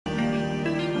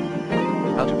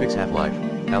How to fix Half-Life,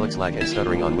 Alyx lag and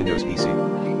stuttering on Windows PC.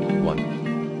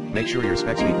 1. Make sure your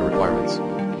specs meet the requirements.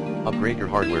 Upgrade your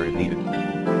hardware if needed.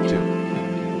 2.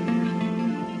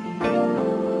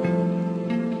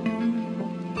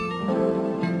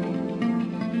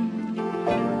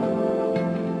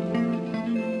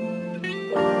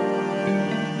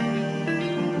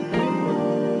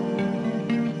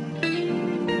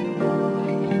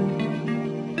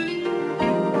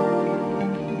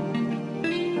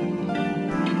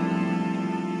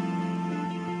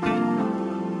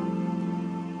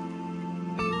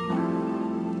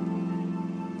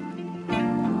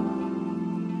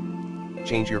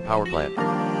 Change your power plant. 3.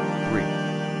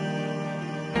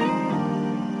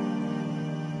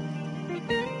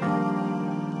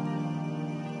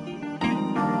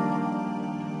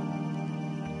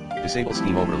 Disable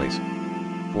Steam overlays.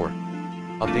 4.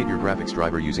 Update your graphics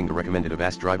driver using the recommended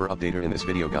Avast driver updater in this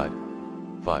video guide.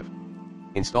 5.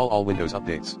 Install all Windows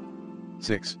updates.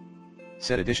 6.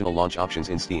 Set additional launch options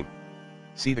in Steam.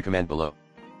 See the command below.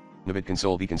 Navid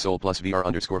console v console plus VR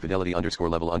underscore fidelity underscore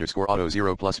level underscore auto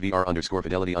 0 plus VR underscore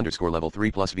fidelity underscore level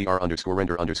 3 plus VR underscore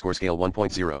render underscore scale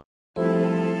 1.0.